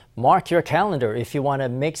Mark your calendar if you want to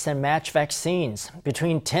mix and match vaccines.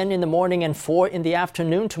 Between 10 in the morning and 4 in the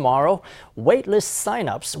afternoon tomorrow, waitlist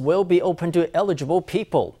signups will be open to eligible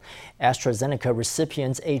people. AstraZeneca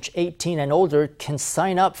recipients age 18 and older can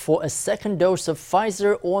sign up for a second dose of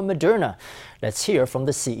Pfizer or Moderna. Let's hear from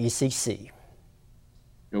the CECC.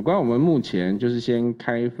 有关我们目前就是先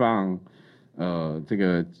开放这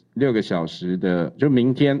个6个小时的，就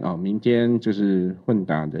明天就是混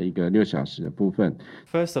打的一个6小时的部分。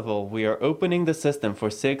 First of all, we are opening the system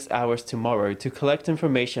for 6 hours tomorrow to collect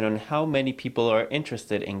information on how many people are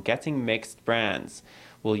interested in getting mixed brands.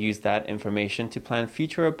 We'll use that information to plan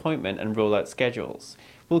future appointment and rollout schedules.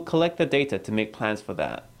 We'll collect the data to make plans for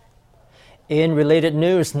that. In related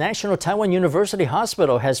news, National Taiwan University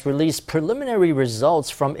Hospital has released preliminary results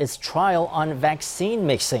from its trial on vaccine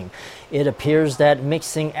mixing. It appears that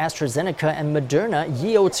mixing AstraZeneca and Moderna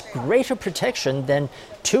yields greater protection than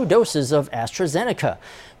 2 doses of AstraZeneca.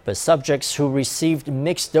 But subjects who received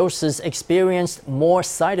mixed doses experienced more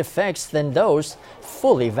side effects than those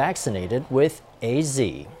fully vaccinated with AZ.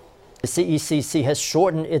 The CECC has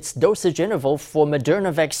shortened its dosage interval for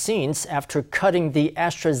Moderna vaccines after cutting the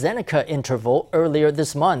AstraZeneca interval earlier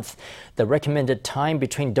this month. The recommended time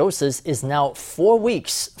between doses is now 4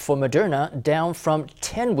 weeks for Moderna, down from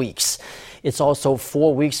 10 weeks. It's also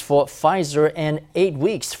 4 weeks for Pfizer and 8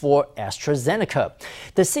 weeks for AstraZeneca.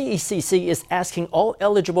 The CECC is asking all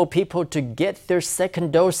eligible people to get their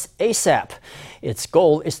second dose ASAP. Its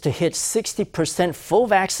goal is to hit 60% full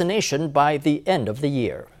vaccination by the end of the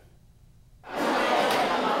year.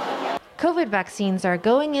 COVID vaccines are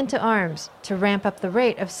going into arms. To ramp up the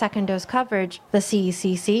rate of second dose coverage, the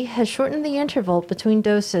CECC has shortened the interval between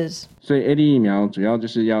doses. 所以 AD 疫苗主要就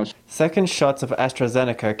是要 Second shots of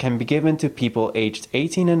AstraZeneca can be given to people aged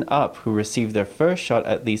 18 and up who received their first shot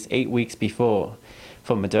at least 8 weeks before.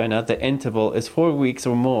 For Moderna, the interval is 4 weeks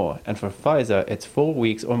or more, and for Pfizer, it's 4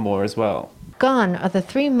 weeks or more as well. Gone are the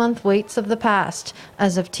 3-month waits of the past.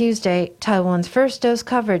 As of Tuesday, Taiwan's first dose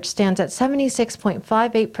coverage stands at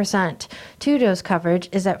 76.58%. 2-dose coverage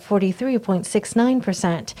is at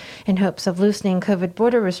 43.69%. In hopes of loosening COVID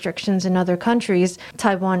border restrictions in other countries,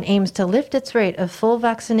 Taiwan aims to lift its rate of full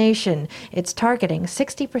vaccination. It's targeting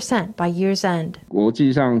 60% by year's end. 国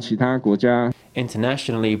际上其他国家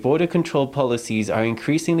Internationally, border control policies are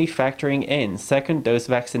increasingly factoring in second dose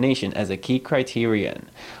vaccination as a key criterion.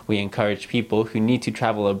 We encourage people who need to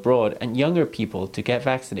travel abroad and younger people to get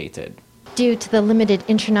vaccinated. Due to the limited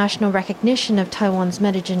international recognition of Taiwan's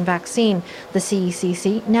Medigen vaccine, the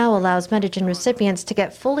CECC now allows Medigen recipients to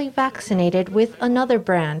get fully vaccinated with another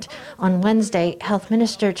brand. On Wednesday, Health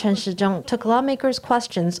Minister Chen Shizhong took lawmakers'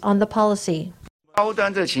 questions on the policy.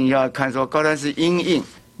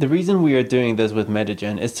 The reason we are doing this with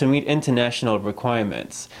Medigen is to meet international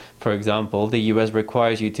requirements. For example, the US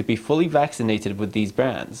requires you to be fully vaccinated with these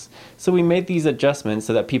brands. So we made these adjustments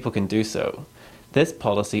so that people can do so. This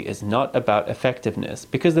policy is not about effectiveness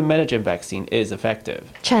because the Medigen vaccine is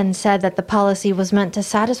effective. Chen said that the policy was meant to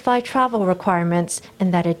satisfy travel requirements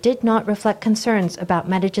and that it did not reflect concerns about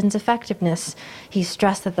Medigen's effectiveness. He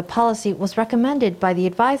stressed that the policy was recommended by the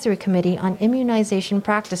Advisory Committee on Immunization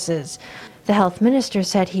Practices. The health minister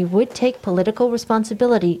said he would take political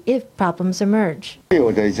responsibility if problems emerge.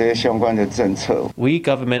 We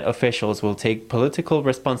government officials will take political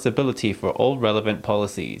responsibility for all relevant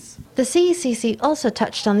policies. The CECC also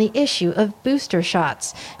touched on the issue of booster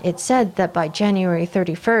shots. It said that by January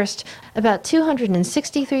 31st, about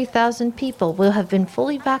 263,000 people will have been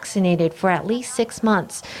fully vaccinated for at least 6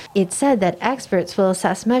 months. It said that experts will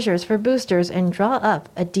assess measures for boosters and draw up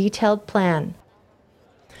a detailed plan.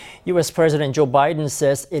 U.S. President Joe Biden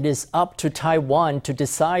says it is up to Taiwan to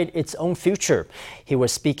decide its own future. He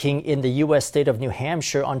was speaking in the U.S. state of New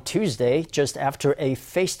Hampshire on Tuesday, just after a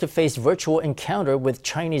face-to-face virtual encounter with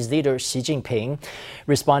Chinese leader Xi Jinping.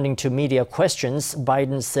 Responding to media questions,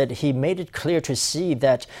 Biden said he made it clear to Xi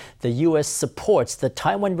that the U.S. supports the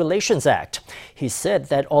Taiwan Relations Act. He said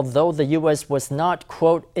that although the U.S. was not,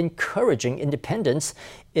 quote, encouraging independence,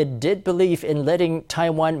 it did believe in letting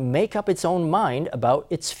Taiwan make up its own mind about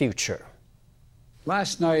its future.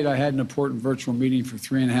 Last night, I had an important virtual meeting for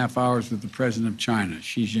 3.5 hours with the president of China,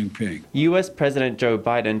 Xi Jinping. U.S. President Joe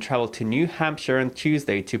Biden traveled to New Hampshire on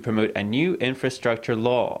Tuesday to promote a new infrastructure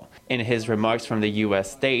law. In his remarks from the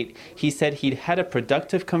U.S. state, he said he'd had a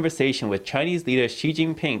productive conversation with Chinese leader Xi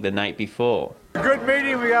Jinping the night before. Good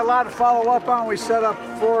meeting. We got a lot to follow up on. We set up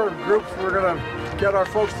 4 groups. We're going to get our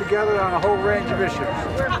folks together on a whole range of issues.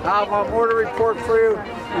 I'll have more to report for you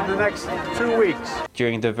in the next 2 weeks.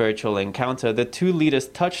 During the virtual encounter, the two leaders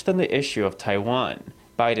touched on the issue of Taiwan.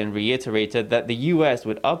 Biden reiterated that the U.S.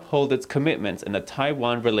 would uphold its commitments in the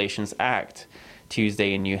Taiwan Relations Act.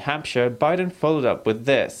 Tuesday in New Hampshire, Biden followed up with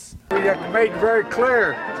this. We have made very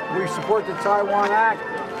clear we support the Taiwan Act,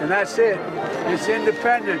 and that's it. It's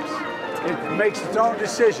independence. It makes its own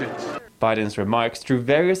decisions. Biden's remarks drew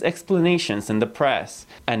various explanations in the press.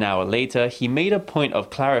 An hour later, he made a point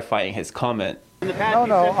of clarifying his comment.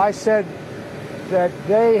 No, I said that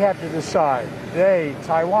they have to decide. They,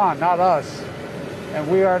 Taiwan, not us. And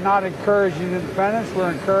we are not encouraging independence.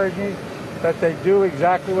 We're encouraging that they do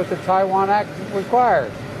exactly what the Taiwan Act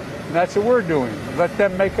requires. And that's what we're doing. Let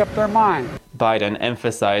them make up their mind. Biden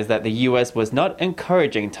emphasized that the U.S. was not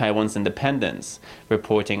encouraging Taiwan's independence.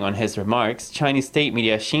 Reporting on his remarks, Chinese state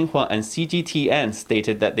media Xinhua and CGTN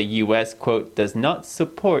stated that the U.S., quote, does not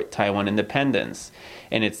support Taiwan independence.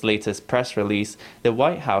 In its latest press release, the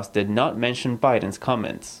White House did not mention Biden's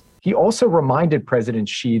comments. He also reminded President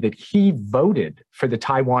Xi that he voted for the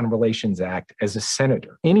Taiwan Relations Act as a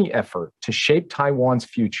senator. Any effort to shape Taiwan's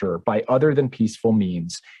future by other than peaceful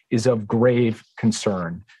means is of grave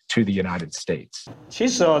concern to the United States.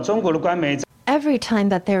 Every time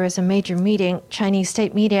that there is a major meeting, Chinese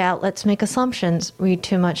state media outlets make assumptions, read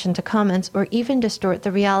too much into comments, or even distort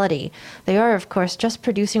the reality. They are, of course, just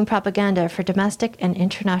producing propaganda for domestic and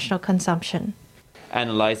international consumption.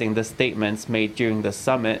 Analyzing the statements made during the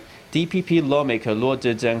summit, DPP lawmaker Luo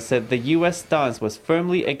Zhizheng said the U.S. stance was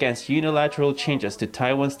firmly against unilateral changes to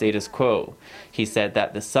Taiwan's status quo. He said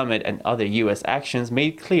that the summit and other U.S. actions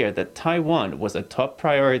made clear that Taiwan was a top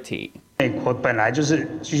priority. The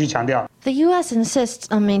U.S. insists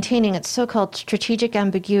on maintaining its so-called strategic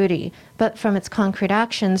ambiguity, but from its concrete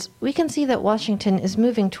actions, we can see that Washington is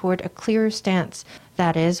moving toward a clearer stance.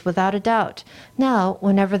 That is, without a doubt. Now,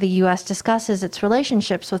 whenever the U.S. discusses its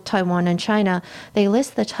relationships with Taiwan and China, they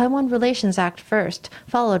list the Taiwan Relations Act first,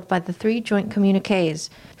 followed by the 3 joint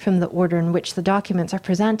communiques. From the order in which the documents are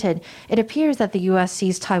presented, it appears that the U.S.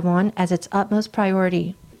 sees Taiwan as its utmost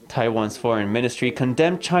priority. Taiwan's foreign ministry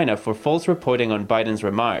condemned China for false reporting on Biden's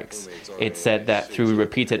remarks. It said that through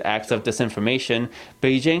repeated acts of disinformation,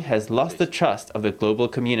 Beijing has lost the trust of the global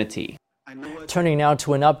community. Turning now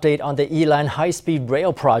to an update on the Yilan high-speed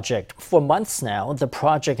rail project. For months now, the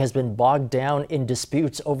project has been bogged down in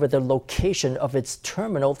disputes over the location of its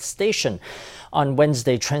terminal station. On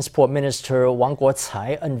Wednesday, Transport Minister Wang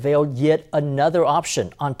Guocai unveiled yet another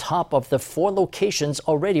option on top of the 4 locations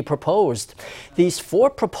already proposed. These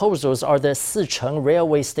 4 proposals are the Sicheng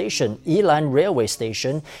Railway Station, Yilan Railway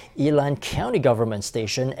Station, Yilan County Government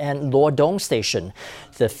Station, and Luodong Station.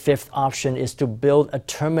 The 5th option is to build a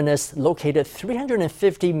terminus located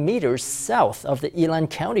 350 meters south of the Yilan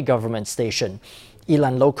County Government Station.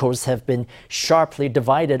 Yilan locals have been sharply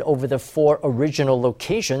divided over the 4 original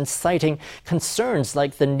locations, citing concerns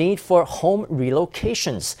like the need for home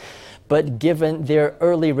relocations. But given their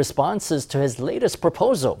early responses to his latest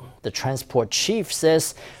proposal, the transport chief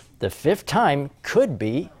says the 5th time could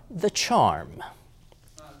be the charm.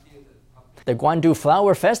 The Guandu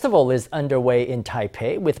Flower Festival is underway in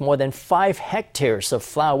Taipei with more than 5 hectares of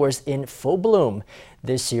flowers in full bloom.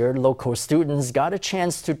 This year, local students got a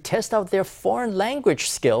chance to test out their foreign language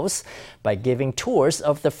skills by giving tours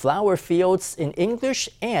of the flower fields in English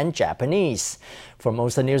and Japanese.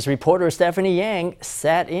 Formosa News reporter Stephanie Yang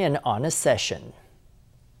sat in on a session.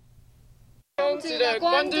 Welcome to the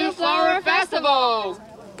Guandu Flower Festival!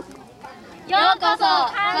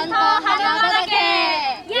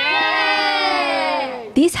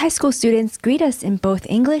 These high school students greet us in both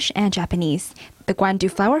English and Japanese. The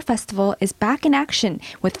Guandu Flower Festival is back in action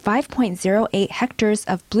with 5.08 hectares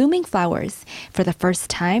of blooming flowers. For the first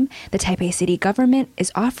time, the Taipei city government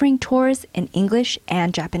is offering tours in English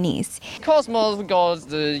and Japanese. Cosmos got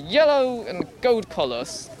the yellow and gold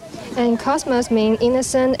colors. And cosmos mean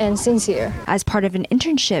innocent and sincere. As part of an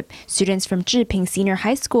internship, students from Zhiping Senior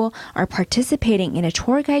High School are participating in a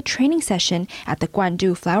tour guide training session at the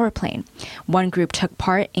Guandu Flower Plain. One group took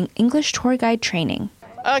part in English tour guide training.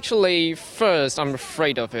 Actually, first I'm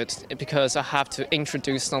afraid of it because I have to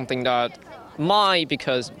introduce something that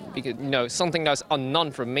because something that's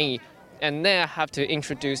unknown for me. And then I have to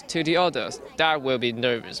introduce to the others. That will be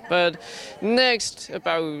nervous. But next,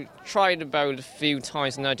 tried about a few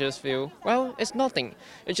times and I just feel, well, it's nothing.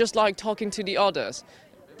 It's just like talking to the others.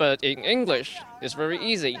 But in English, it's very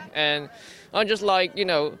easy. And I'm just like,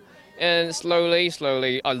 and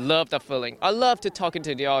slowly, I love that feeling. I love to talking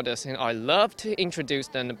to the others and I love to introduce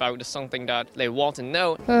them about something that they want to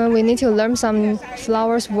know. We need to learn some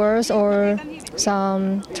flowers words or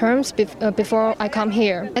some terms before I come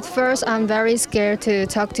here. At first, I'm very scared to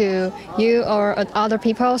talk to you or other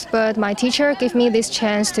people, but my teacher gave me this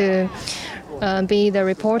chance to be the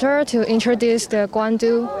reporter to introduce the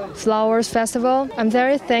Guandu Flowers Festival. I'm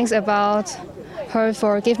very thankful about her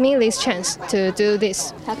for giving me this chance to do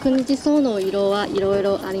this. 100日草の色はいろい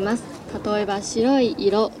ろあります。例えば白い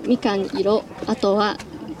色、みかん色、あとは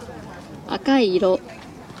赤い色。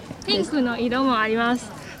ピンクの色もありま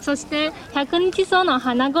す。そして100日草の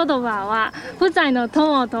花言葉は不在の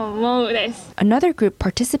友と思うです。Another group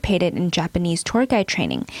participated in Japanese tour guide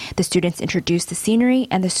training. The students introduced the scenery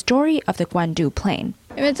and the story of the Guandu Plain.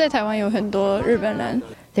 因为在台湾有很多日本人。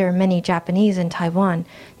There are many Japanese in Taiwan.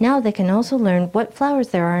 Now they can also learn what flowers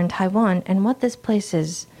there are in Taiwan and what this place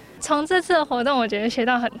is. 从这次的活动，我觉得学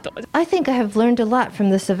到很多。I think I have learned a lot from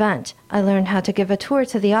this event. I learned how to give a tour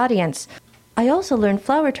to the audience. I also learned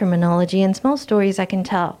flower terminology and small stories I can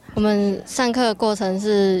tell. 我们上课的过程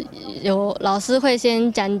是有老师会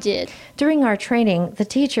先讲解。During our training, the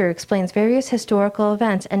teacher explains various historical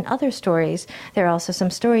events and other stories. There are also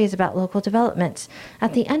some stories about local developments.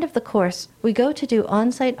 At the end of the course, we go to do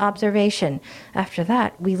on-site observation. After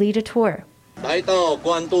that, we lead a tour. 来到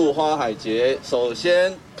关渡花海节，首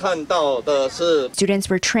先看到的是 Students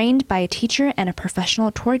were trained by a teacher and a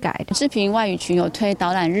professional tour guide. 视频外语群有推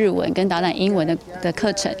导览日文跟导览英文的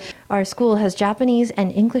课程。Our school has Japanese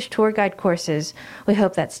and English tour guide courses. We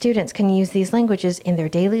hope that students can use these languages in their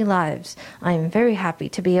daily lives. I am very happy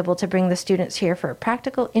to be able to bring the students here for a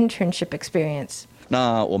practical internship experience.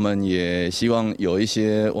 那我们也希望有一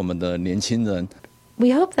些我们的年轻人。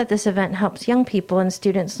We hope that this event helps young people and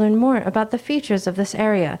students learn more about the features of this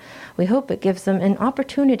area. We hope it gives them an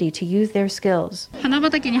opportunity to use their skills. 花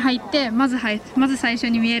畑に入ってまず最初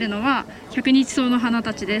に見えるのは100日草の花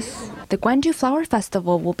たちです。The Guandu Flower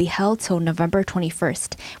Festival will be held till November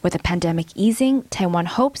 21st. With the pandemic easing, Taiwan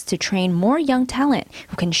hopes to train more young talent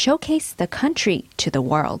who can showcase the country to the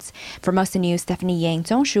world. For Formosa News, Stephanie Yang,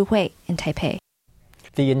 Zhong Shuhui in Taipei.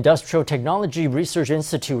 The Industrial Technology Research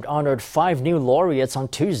Institute honored 5 new laureates on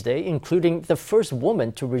Tuesday, including the first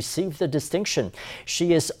woman to receive the distinction.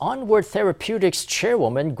 She is Onward Therapeutics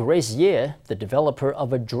chairwoman Grace Ye, the developer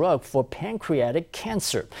of a drug for pancreatic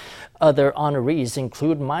cancer. Other honorees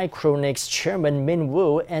include Micronix chairman Min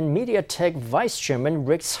Wu and MediaTek vice chairman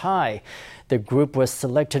Rick Tsai. The group was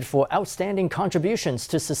selected for outstanding contributions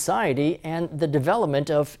to society and the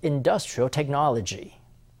development of industrial technology.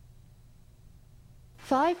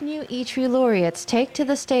 5 new ITRI laureates take to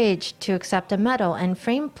the stage to accept a medal and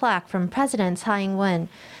framed plaque from President Tsai Ing-wen.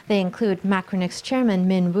 They include Macronix Chairman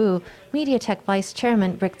Min Wu, MediaTek Vice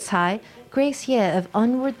Chairman Rick Tsai, Grace Ye of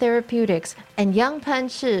Onward Therapeutics, and Yang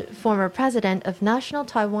Pan-shi, former president of National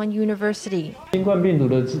Taiwan University.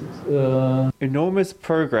 Enormous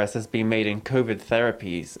progress has been made in COVID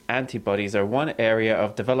therapies. Antibodies are one area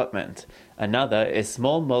of development. Another is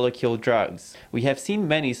small molecule drugs. We have seen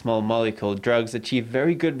many small molecule drugs achieve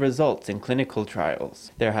very good results in clinical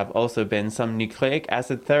trials. There have also been some nucleic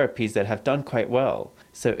acid therapies that have done quite well.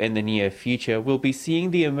 So in the near future, we'll be seeing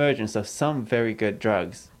the emergence of some very good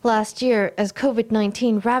drugs. Last year, as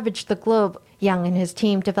COVID-19 ravaged the globe, Yang and his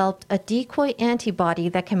team developed a decoy antibody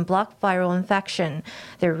that can block viral infection.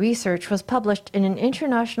 Their research was published in an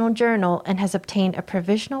international journal and has obtained a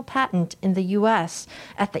provisional patent in the U.S.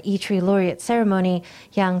 At the ITRI laureate ceremony,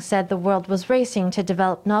 Yang said the world was racing to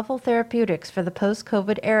develop novel therapeutics for the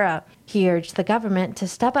post-COVID era. He urged the government to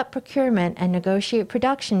step up procurement and negotiate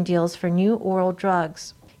production deals for new oral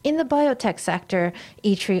drugs. In the biotech sector,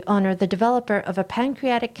 ITRI honored the developer of a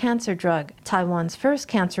pancreatic cancer drug, Taiwan's first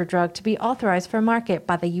cancer drug to be authorized for market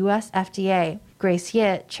by the U.S. FDA. Grace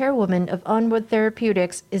Ye, chairwoman of Onward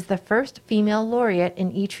Therapeutics, is the first female laureate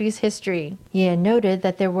in ITRI's history. Ye noted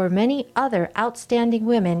that there were many other outstanding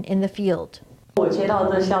women in the field.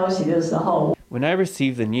 When I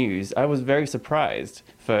received the news, I was very surprised.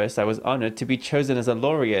 First, I was honored to be chosen as a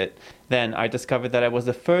laureate. Then I discovered that I was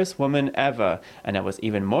the first woman ever, and I was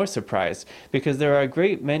even more surprised because there are a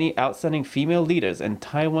great many outstanding female leaders in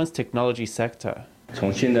Taiwan's technology sector.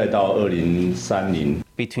 从现在到2030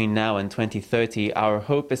 Between now and 2030, our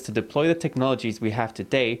hope is to deploy the technologies we have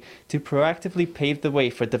today to proactively pave the way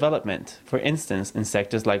for development, for instance, in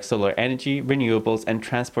sectors like solar energy, renewables, and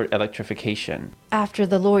transport electrification. After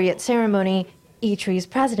the laureate ceremony, ITRI's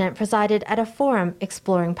president presided at a forum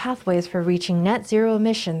exploring pathways for reaching net zero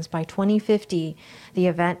emissions by 2050. The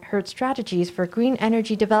event heard strategies for green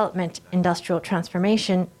energy development, industrial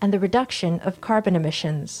transformation, and the reduction of carbon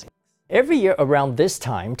emissions. Every year around this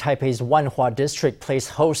time, Taipei's Wanhua District plays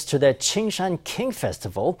host to the Qingshan King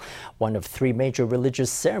Festival, one of 3 major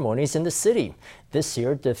religious ceremonies in the city. This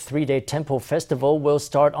year, the 3-day temple festival will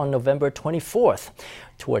start on November 24th.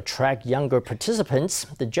 To attract younger participants,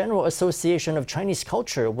 the General Association of Chinese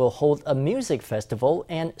Culture will hold a music festival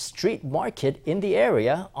and street market in the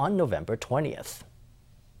area on November 20th.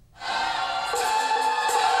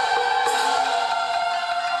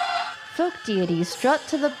 Folk deities strut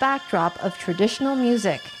to the backdrop of traditional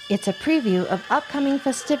music. It's a preview of upcoming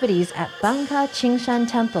festivities at Banka Qingshan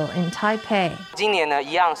Temple in Taipei. 今年呢，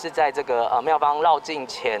一样是在这个庙方绕境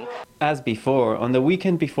前。 As before, on the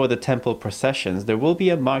weekend before the temple processions, there will be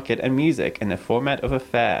a market and music in the format of a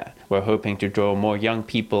fair. We're hoping to draw more young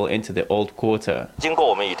people into the old quarter. 经过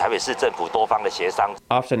我们与台北市政府多方的协商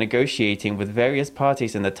After negotiating with various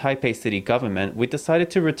parties in the Taipei city government, we decided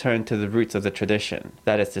to return to the roots of the tradition.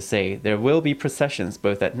 That is to say, there will be processions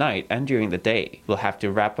both at night and during the day. We'll have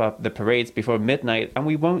to wrap up the parades before midnight, and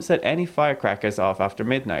we won't set any firecrackers off after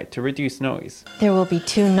midnight to reduce noise. There will be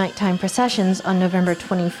 2 nighttime processions on November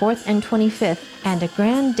 24th and 25th, and a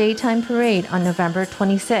grand daytime parade on November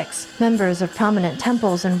 26th. Members of prominent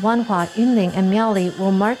temples in Wanhua, Yunling, and Miaoli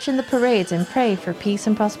will march in the parades and pray for peace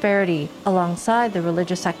and prosperity. Alongside the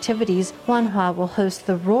religious activities, Wanhua will host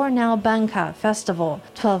the Roar Now Banka Festival.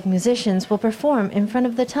 12 musicians will perform in front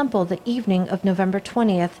of the temple the evening of November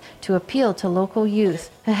 20th to appeal to local youth.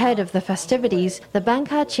 Ahead of the festivities, the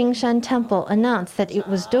Banka Qingshan Temple announced that it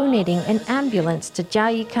was donating an ambulance to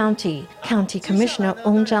Jiayi County. County Commissioner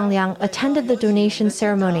Ong Zhangliang attended the donation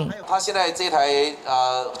ceremony.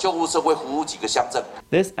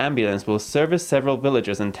 This ambulance will service several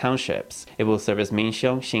villages and townships. It will service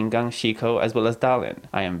Minxiong, Xingang, Xikou, as well as Dalian.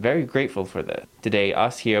 I am very grateful for this. Today,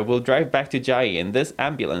 us here will drive back to Jiayi in this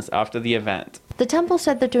ambulance after the event. The temple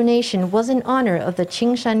said the donation was in honor of the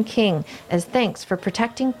Qingshan King as thanks for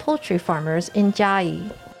protecting poultry farmers in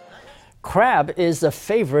Jiayi. Crab is a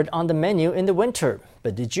favorite on the menu in the winter.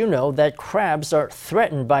 But did you know that crabs are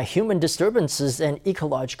threatened by human disturbances and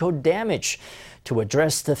ecological damage? To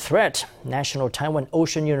address the threat, National Taiwan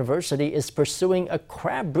Ocean University is pursuing a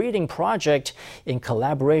crab breeding project in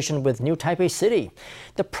collaboration with New Taipei City.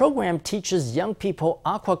 The program teaches young people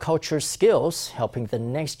aquaculture skills, helping the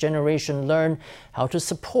next generation learn how to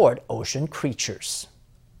support ocean creatures.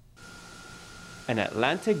 An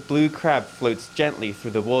Atlantic blue crab floats gently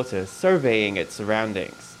through the water, surveying its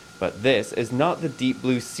surroundings. But this is not the deep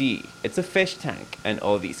blue sea. It's a fish tank, and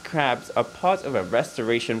all these crabs are part of a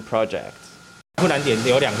restoration project.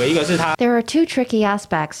 There are 2 tricky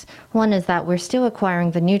aspects. One is that we're still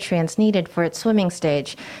acquiring the nutrients needed for its swimming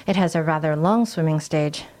stage. It has a rather long swimming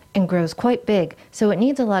stage and grows quite big, so it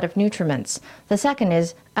needs a lot of nutriments. The second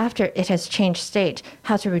is, after it has changed state,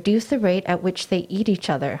 how to reduce the rate at which they eat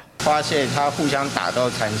each other. There's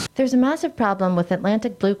a massive problem with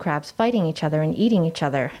Atlantic blue crabs fighting each other and eating each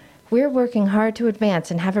other. We're working hard to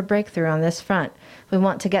advance and have a breakthrough on this front. We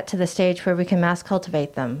want to get to the stage where we can mass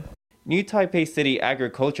cultivate them. New Taipei City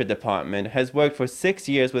Agriculture Department has worked for 6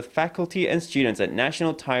 years with faculty and students at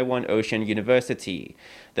National Taiwan Ocean University.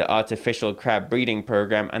 The artificial crab breeding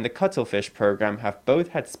program and the cuttlefish program have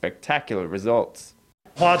both had spectacular results.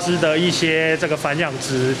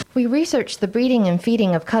 We researched the breeding and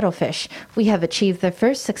feeding of cuttlefish. We have achieved the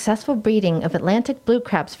first successful breeding of Atlantic blue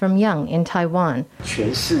crabs from young in Taiwan.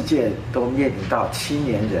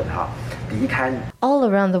 All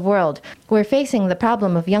around the world, we're facing the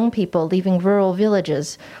problem of young people leaving rural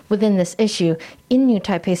villages. Within this issue, in New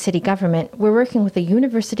Taipei City government, we're working with the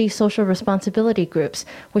university social responsibility groups,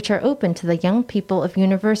 which are open to the young people of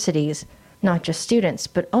universities. Not just students,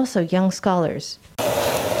 but also young scholars.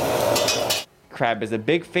 Crab is a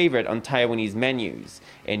big favorite on Taiwanese menus.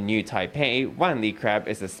 In New Taipei, Wanli crab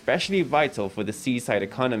is especially vital for the seaside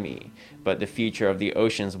economy. But the future of the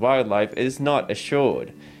ocean's wildlife is not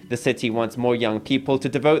assured. The city wants more young people to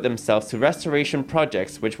devote themselves to restoration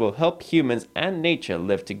projects which will help humans and nature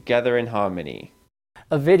live together in harmony.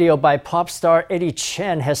 A video by pop star Eddie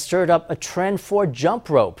Chen has stirred up a trend for jump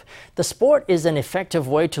rope. The sport is an effective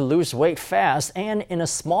way to lose weight fast and in a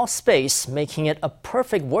small space, making it a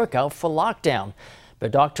perfect workout for lockdown.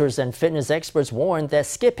 But doctors and fitness experts warn that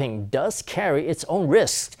skipping does carry its own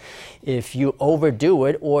risks. If you overdo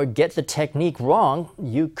it or get the technique wrong,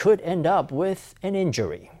 you could end up with an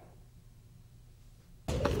injury.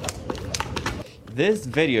 This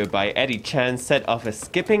video by Eddie Chen set off a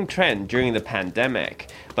skipping trend during the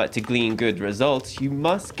pandemic. But to glean good results, you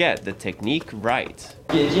must get the technique right.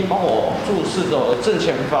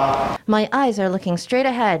 My eyes are looking straight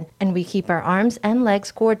ahead, and we keep our arms and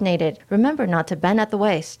legs coordinated. Remember not to bend at the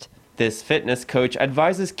waist. This fitness coach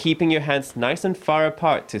advises keeping your hands nice and far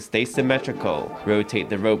apart to stay symmetrical. Rotate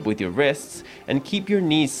the rope with your wrists and keep your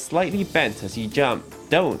knees slightly bent as you jump.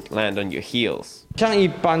 Don't land on your heels.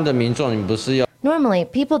 Normally,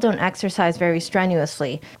 people don't exercise very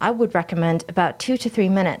strenuously. I would recommend about 2 to 3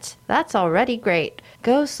 minutes. That's already great.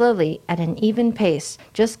 Go slowly at an even pace.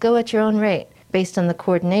 Just go at your own rate. Based on the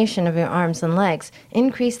coordination of your arms and legs,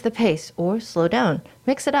 increase the pace or slow down.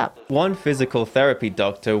 Mix it up. One physical therapy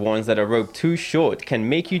doctor warns that a rope too short can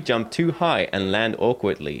make you jump too high and land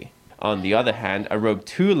awkwardly. On the other hand, a rope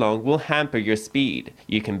too long will hamper your speed.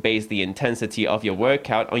 You can base the intensity of your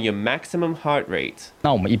workout on your maximum heart rate.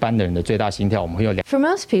 For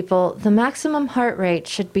most people, the maximum heart rate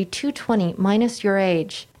should be 220 minus your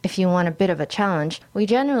age. If you want a bit of a challenge, we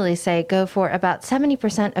generally say go for about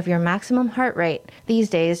 70% of your maximum heart rate. These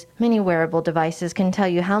days, many wearable devices can tell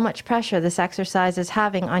you how much pressure this exercise is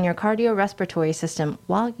having on your cardiorespiratory system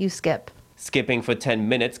while you skip. Skipping for 10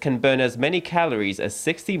 minutes can burn as many calories as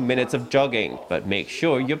 60 minutes of jogging, but make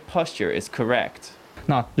sure your posture is correct.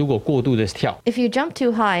 If you jump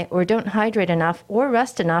too high or don't hydrate enough or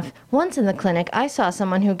rest enough, once in the clinic I saw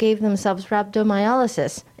someone who gave themselves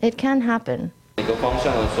rhabdomyolysis. It can happen.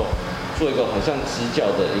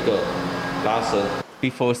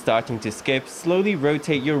 Before starting to skip, slowly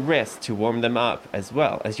rotate your wrists to warm them up as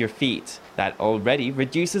well as your feet. That already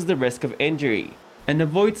reduces the risk of injury. And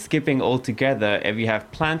avoid skipping altogether if you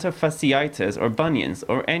have plantar fasciitis or bunions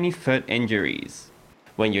or any foot injuries.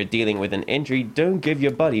 When you're dealing with an injury, don't give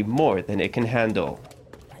your body more than it can handle.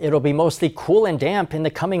 It'll be mostly cool and damp in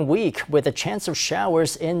the coming week with a chance of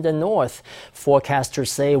showers in the north. Forecasters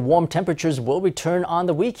say warm temperatures will return on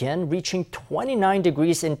the weekend, reaching 29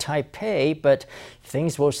 degrees in Taipei, but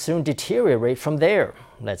things will soon deteriorate from there.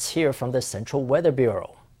 Let's hear from the Central Weather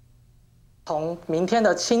Bureau. 从明天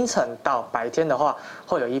的清晨到白天的话，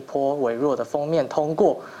会有一波微弱的锋面通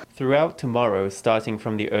过。 Throughout tomorrow, starting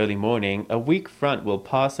from the early morning, a weak front will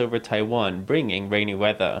pass over Taiwan, bringing rainy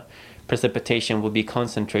weather. Precipitation will be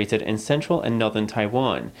concentrated in central and northern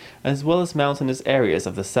Taiwan, as well as mountainous areas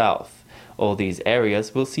of the south. All these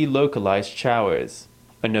areas will see localized showers.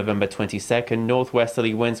 On November 22nd,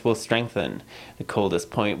 northwesterly winds will strengthen. The coldest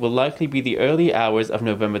point will likely be the early hours of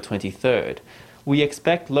November 23rd. We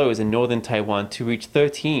expect lows in northern Taiwan to reach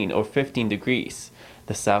 13 or 15 degrees.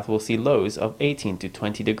 The south will see lows of 18 to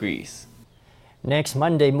 20 degrees. Next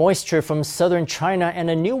Monday, moisture from southern China and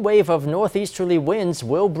a new wave of northeasterly winds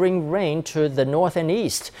will bring rain to the north and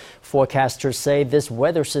east. Forecasters say this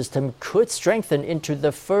weather system could strengthen into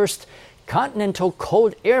the first continental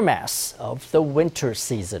cold air mass of the winter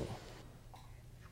season.